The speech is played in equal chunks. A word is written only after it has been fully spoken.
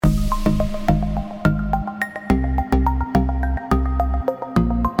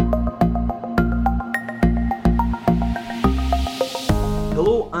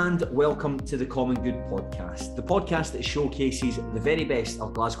welcome to the Common Good podcast, the podcast that showcases the very best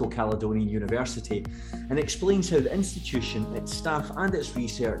of Glasgow Caledonian University and explains how the institution, its staff and its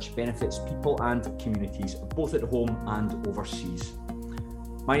research benefits people and communities, both at home and overseas.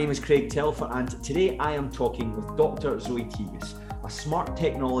 My name is Craig Telfer and today I am talking with Dr. Zoe Teagas, a Smart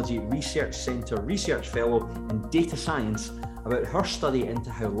Technology Research Centre Research Fellow in Data Science, about her study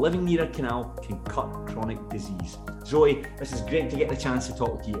into how living near a canal can cut chronic disease. Zoe, this is great to get the chance to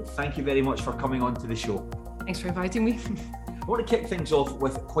talk to you. Thank you very much for coming on to the show. Thanks for inviting me. I want to kick things off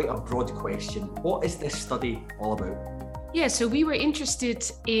with quite a broad question. What is this study all about? Yeah, so we were interested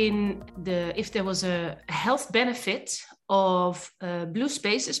in if there was a health benefit of blue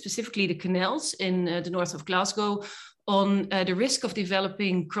spaces, specifically the canals in the north of Glasgow, on the risk of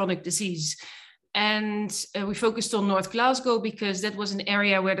developing chronic disease. And we focused on North Glasgow because that was an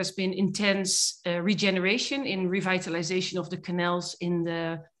area where there's been intense regeneration in revitalization of the canals in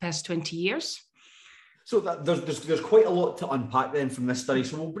the past 20 years. So there's quite a lot to unpack then from this study.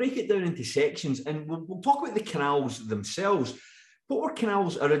 So we'll break it down into sections and we'll talk about the canals themselves. What were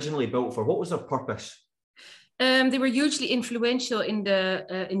canals originally built for? What was their purpose? They were hugely influential in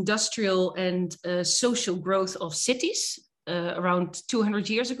the industrial and social growth of cities around 200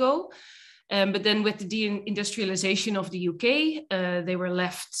 years ago. But then with the deindustrialization of the UK, they were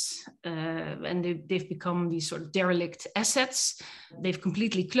left and they've become these sort of derelict assets. They've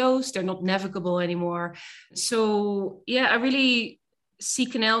completely closed. They're not navigable anymore. So yeah, I really see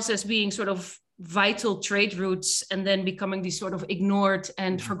canals as being sort of vital trade routes and then becoming these sort of ignored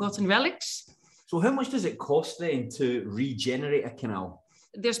and forgotten relics. So how much does it cost then to regenerate a canal?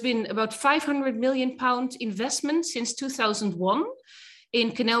 There's been about £500 million investment since 2001.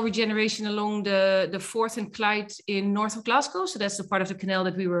 In canal regeneration along the Forth and Clyde in north of Glasgow. So that's the part of the canal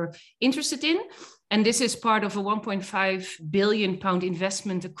that we were interested in. And this is part of a £1.5 billion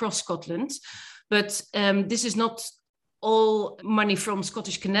investment across Scotland. But this is not all money from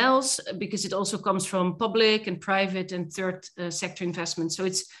Scottish Canals because it also comes from public and private and third sector investment. So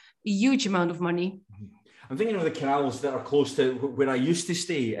it's a huge amount of money. Mm-hmm. I'm thinking of the canals that are close to where I used to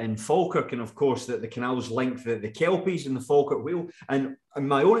stay in Falkirk, and of course the canals link the Kelpies and the Falkirk Wheel. And in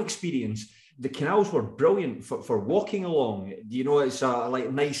my own experience, the canals were brilliant for walking along. You know, it's like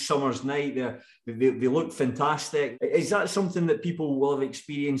a nice summer's night. They look fantastic. Is that something that people will have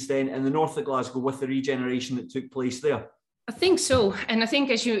experienced then in the north of Glasgow with the regeneration that took place there? I think so. And I think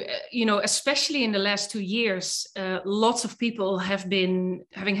as you know, especially in the last 2 years, lots of people have been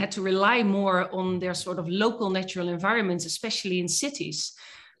having had to rely more on their sort of local natural environments, especially in cities.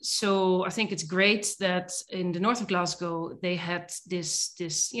 So I think it's great that in the north of Glasgow, they had this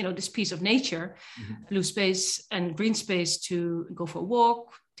piece of nature, blue space and green space to go for a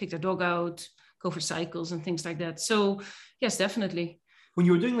walk, take their dog out, go for cycles and things like that. So yes, definitely. When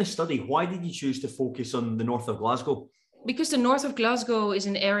you were doing this study, why did you choose to focus on the north of Glasgow? Because the north of Glasgow is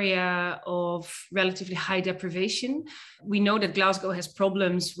an area of relatively high deprivation. We know that Glasgow has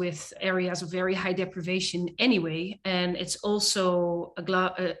problems with areas of very high deprivation anyway. And it's also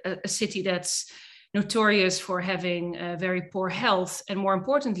a city that's notorious for having very poor health. And more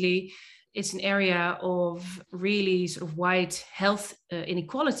importantly, it's an area of really sort of wide health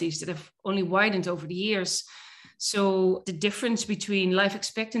inequalities that have only widened over the years. So the difference between life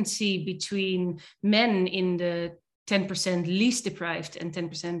expectancy between men in the 10% least deprived and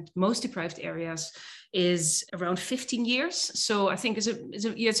 10% most deprived areas is around 15 years. So I think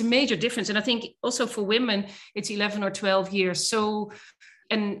it's a major difference. And I think also for women, it's 11 or 12 years. So,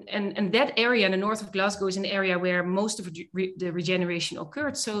 and that area in the north of Glasgow is an area where most of the regeneration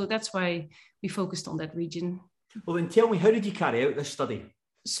occurred. So that's why we focused on that region. Well, then tell me, how did you carry out this study?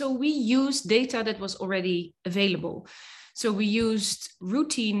 So we used data that was already available. So we used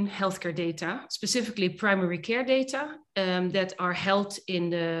routine healthcare data, specifically primary care data that are held in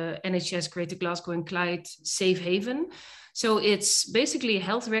the NHS Greater Glasgow and Clyde Safe Haven. So it's basically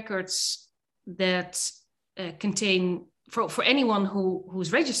health records that contain, for anyone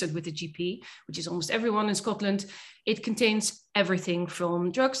who's registered with the GP, which is almost everyone in Scotland, it contains everything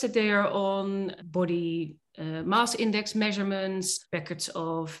from drugs that they are on, body mass index measurements, records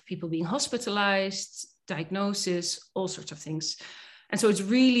of people being hospitalized, diagnosis, all sorts of things. And so it's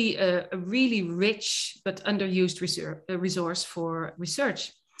really a really rich but underused resource for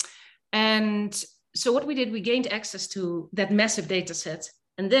research. And so what we did, we gained access to that massive data set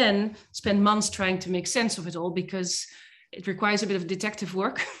and then spent months trying to make sense of it all because it requires a bit of detective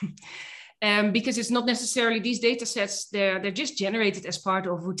work. Because it's not necessarily these data sets, they're just generated as part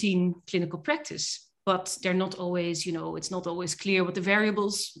of routine clinical practice, but they're not always, it's not always clear what the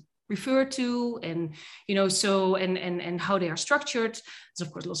variables refer to, and so and how they are structured. There's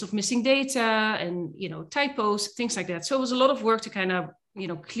of course lots of missing data and typos, things like that. So it was a lot of work to kind of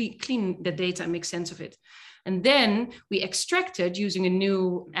clean the data and make sense of it. And then we extracted, using a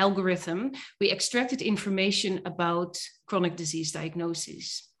new algorithm, we extracted information about chronic disease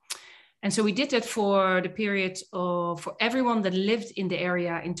diagnosis. And so we did that for the period of, for everyone that lived in the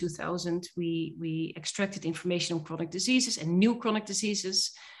area in 2000, we extracted information on chronic diseases and new chronic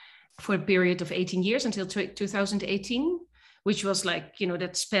diseases for a period of 18 years until 2018, which was like,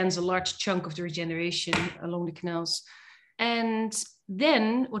 that spans a large chunk of the regeneration along the canals. And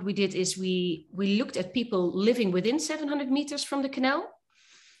then what we did is we looked at people living within 700 meters from the canal,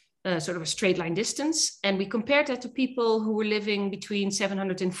 sort of a straight line distance. And we compared that to people who were living between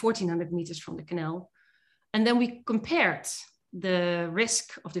 700 and 1400 meters from the canal. And then we compared the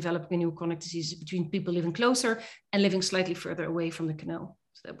risk of developing a new chronic disease between people living closer and living slightly further away from the canal.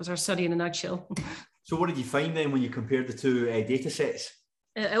 So that was our study in a nutshell. So what did you find then when you compared the two data sets?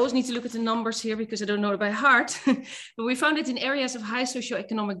 I always need to look at the numbers here because I don't know it by heart. But we found it in areas of high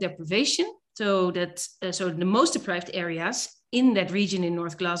socioeconomic deprivation. So the most deprived areas in that region in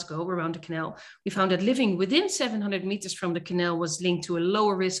North Glasgow, around the canal, we found that living within 700 meters from the canal was linked to a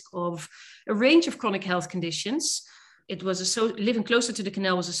lower risk of a range of chronic health conditions. It was living closer to the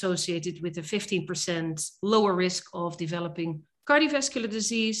canal was associated with a 15% lower risk of developing cardiovascular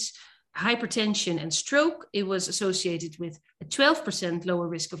disease, hypertension, and stroke. It was associated with a 12% lower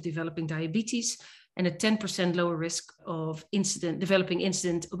risk of developing diabetes and a 10% lower risk of developing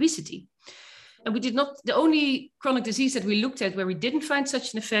incident obesity. And the only chronic disease that we looked at where we didn't find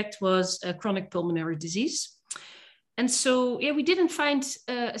such an effect was chronic pulmonary disease. And so, we didn't find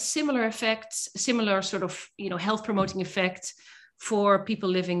a similar effect, a similar sort of, health promoting effect for people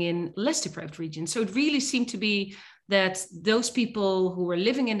living in less deprived regions. So it really seemed to be that those people who were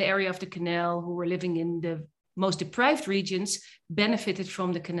living in the area of the canal, who were living in the most deprived regions, benefited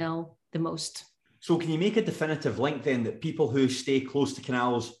from the canal the most. So can you make a definitive link then that people who stay close to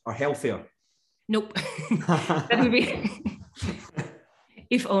canals are healthier? Nope. That would be,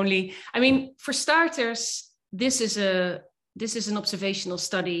 if only. I mean, for starters, this is an observational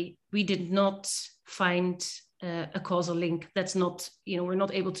study. We did not find a causal link. That's not, we're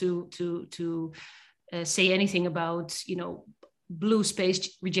not able to say anything about, blue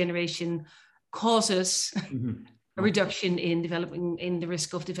space regeneration causes a reduction in the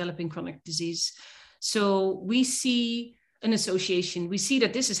risk of developing chronic disease. So we see an association. We see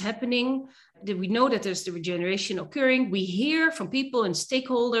that this is happening. That we know that there's the regeneration occurring. We hear from people in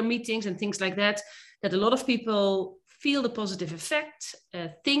stakeholder meetings and things like that a lot of people feel the positive effect,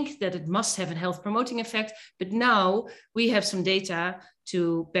 think that it must have a health promoting effect. But now we have some data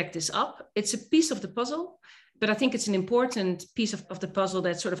to back this up. It's a piece of the puzzle, but I think it's an important piece of the puzzle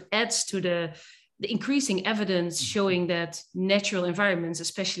that sort of adds to the increasing evidence showing that natural environments,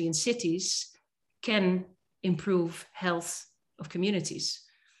 especially in cities, can improve health of communities.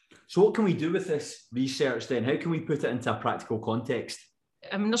 So what can we do with this research then? How can we put it into a practical context?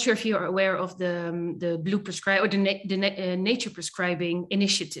 I'm not sure if you're aware of the Blue Prescribe or the nature prescribing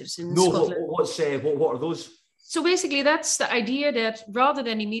initiatives in Scotland. What are those? So basically, that's the idea that rather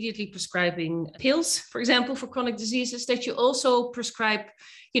than immediately prescribing pills, for example, for chronic diseases, that you also prescribe,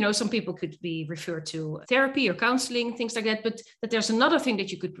 some people could be referred to therapy or counseling, things like that, but that there's another thing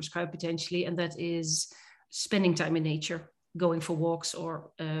that you could prescribe potentially, and that is spending time in nature, going for walks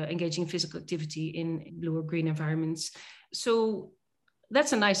or engaging in physical activity in blue or green environments. So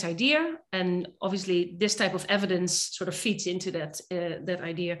that's a nice idea. And obviously this type of evidence sort of feeds into that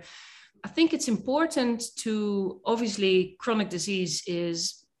idea. I think it's important to, obviously chronic disease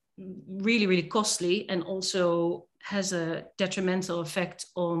is really, really costly and also has a detrimental effect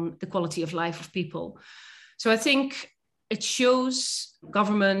on the quality of life of people. So I think it shows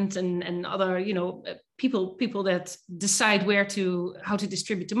government and other, people that decide how to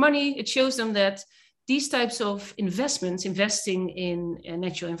distribute the money. It shows them that these types of investments, investing in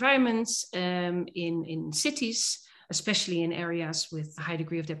natural environments, in cities, especially in areas with a high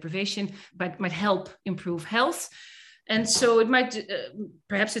degree of deprivation, might help improve health. And so it might,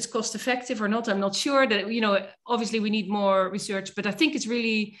 perhaps it's cost effective or not, I'm not sure. That, obviously we need more research, but I think it's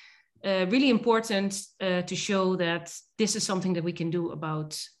really, really important to show that this is something that we can do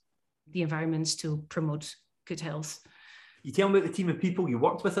about the environments to promote good health. You tell me about the team of people you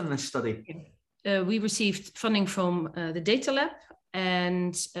worked with in this study. We received funding from the Data Lab,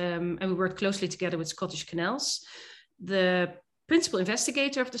 and we worked closely together with Scottish Canals. The principal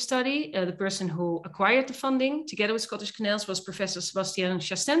investigator of the study, the person who acquired the funding together with Scottish Canals, was Professor Sébastien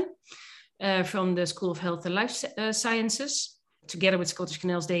Chastain from the School of Health and Life Sciences. together with Scottish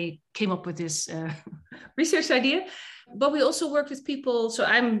Canals, they came up with this research idea. But we also work with people. So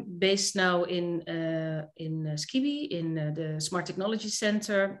I'm based now in Skibi, in the Smart Technology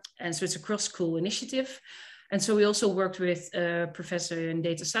Center. And so it's a cross-school initiative. And so we also worked with a professor in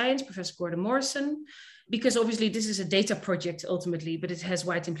data science, Professor Gordon Morrison, because obviously this is a data project ultimately, but it has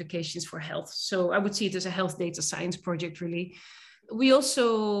wide implications for health. So I would see it as a health data science project, really. We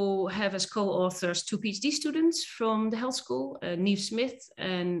also have as co-authors 2 PhD students from the health school, Neve Smith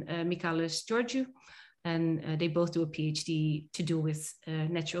and Michalis Georgiou. And they both do a PhD to do with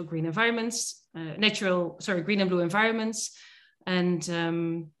natural green environments, green and blue environments. And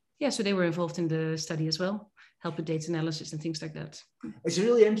so they were involved in the study as well, help with data analysis and things like that. It's a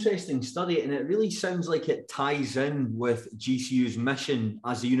really interesting study, and it really sounds like it ties in with GCU's mission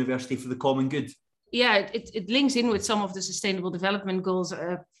as a university for the common good. Yeah, it links in with some of the sustainable development goals.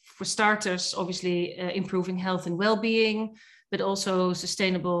 For starters, obviously improving health and well-being, but also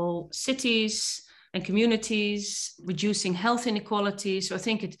sustainable cities and communities, reducing health inequality. So I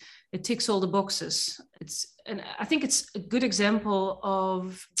think it ticks all the boxes. And I think it's a good example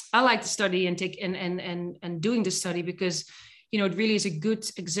of, I like the study and doing the study because, you know, it really is a good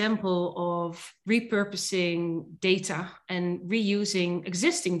example of repurposing data and reusing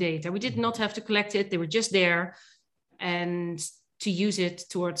existing data. We did not have to collect it. They were just there, and to use it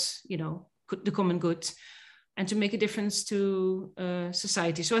towards, you know, the common good and to make a difference to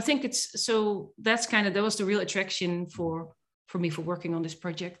society. So I think that was the real attraction for me for working on this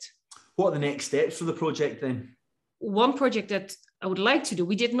project. What are the next steps for the project then? One project that I would like to do,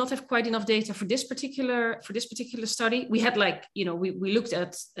 we did not have quite enough data for this particular study. We had we looked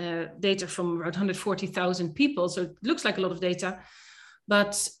at data from around 140,000 people. So it looks like a lot of data.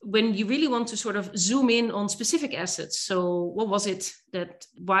 But when you really want to sort of zoom in on specific assets, so what was it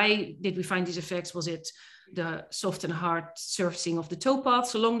why did we find these effects? Was it the soft and hard surfacing of the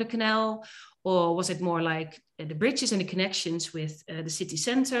towpaths along the canal? Or was it more like the bridges and the connections with the city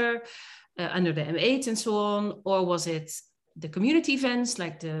center under the M8 and so on? Or was it the community events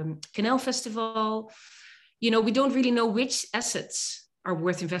like the Canal Festival? You know, we don't really know which assets are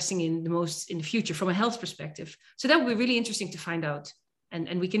worth investing in the most in the future from a health perspective. So that would be really interesting to find out.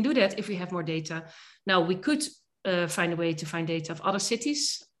 And we can do that if we have more data. Now, we could find a way to find data of other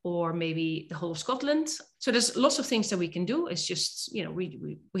cities or maybe the whole of Scotland. So there's lots of things that we can do. It's just, you know,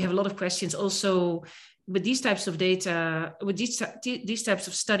 we have a lot of questions also with these types of data, with these types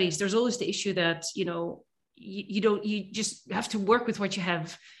of studies. There's always the issue that, you know, you just have to work with what you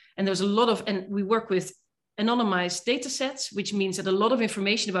have. And there's a lot of, and we work with anonymized data sets, which means that a lot of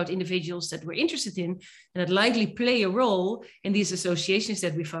information about individuals that we're interested in and that likely play a role in these associations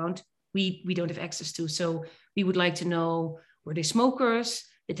that we found, we don't have access to. So we would like to know, were they smokers?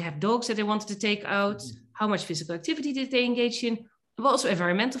 Did they have dogs that they wanted to take out? Mm-hmm. How much physical activity did they engage in? But also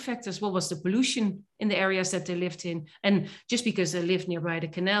environmental factors. What was the pollution in the areas that they lived in? And just because they lived nearby the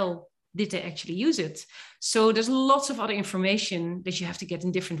canal, did they actually use it? So there's lots of other information that you have to get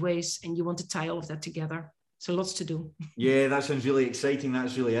in different ways, and you want to tie all of that together. So lots to do. Yeah, that sounds really exciting.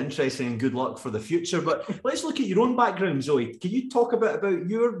 That's really interesting, and good luck for the future. But let's look at your own background, Zoe. Can you talk a bit about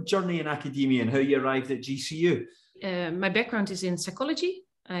your journey in academia and how you arrived at GCU? My background is in psychology.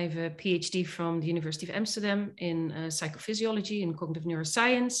 I have a PhD from the University of Amsterdam in psychophysiology and cognitive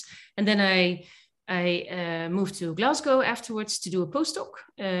neuroscience. And then I moved to Glasgow afterwards to do a postdoc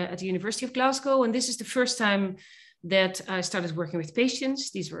at the University of Glasgow. And this is the first time that I started working with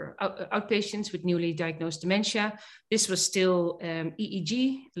patients. These were outpatients with newly diagnosed dementia. This was still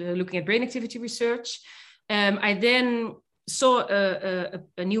EEG, looking at brain activity research. I then saw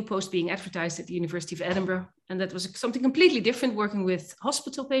a new post being advertised at the University of Edinburgh. And that was something completely different, working with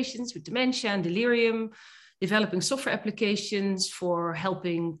hospital patients with dementia and delirium, developing software applications for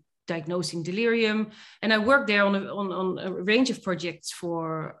helping diagnosing delirium. And I worked there on a range of projects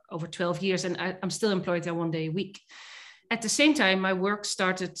for over 12 years, and I'm still employed there 1 day a week. At the same time, my work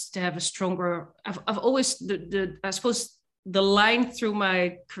started to have a stronger, I've always, I suppose the line through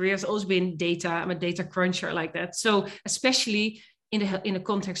my career has always been data. I'm a data cruncher like that. So especially in the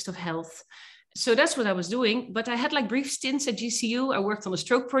context of health. So that's what I was doing. But I had like brief stints at GCU. I worked on a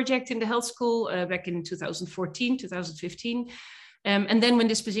stroke project in the health school back in 2014, 2015. And then when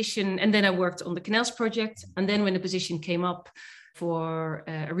this position, and then I worked on the Canals project. And then when the position came up for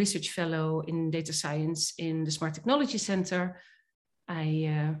a research fellow in data science in the Smart Technology Center,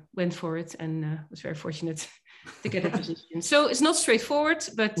 I went for it and was very fortunate to get a position. So it's not straightforward,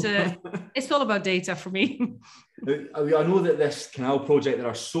 but it's all about data for me. I know that this canal project, there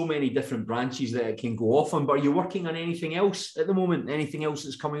are so many different branches that it can go off on, but are you working on anything else at the moment? Anything else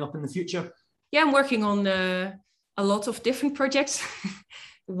that's coming up in the future? Yeah, I'm working on a a lot of different projects.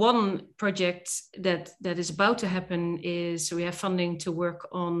 One project that is about to happen is, so we have funding to work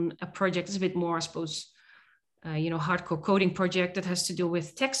on a project that's a bit more, I suppose, hardcore coding project that has to do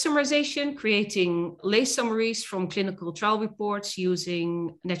with text summarization, creating lay summaries from clinical trial reports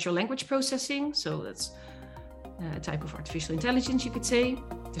using natural language processing. So that's a type of artificial intelligence, you could say.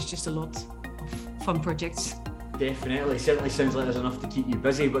 There's just a lot of fun projects. Definitely. Certainly sounds like there's enough to keep you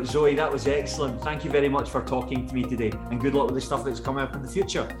busy. But Zoe, that was excellent. Thank you very much for talking to me today, and good luck with the stuff that's coming up in the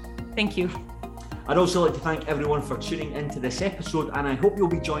future. Thank you. I'd also like to thank everyone for tuning into this episode, and I hope you'll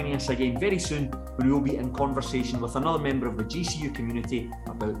be joining us again very soon when we will be in conversation with another member of the GCU community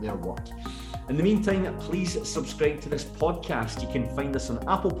about their work. In the meantime, please subscribe to this podcast. You can find us on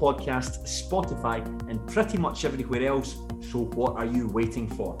Apple Podcasts, Spotify, and pretty much everywhere else. So what are you waiting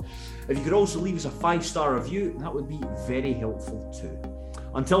for? If you could also leave us a 5-star review, that would be very helpful too.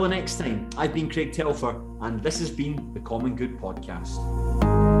 Until the next time, I've been Craig Telfer, and this has been the Common Good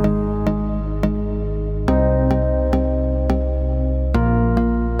Podcast.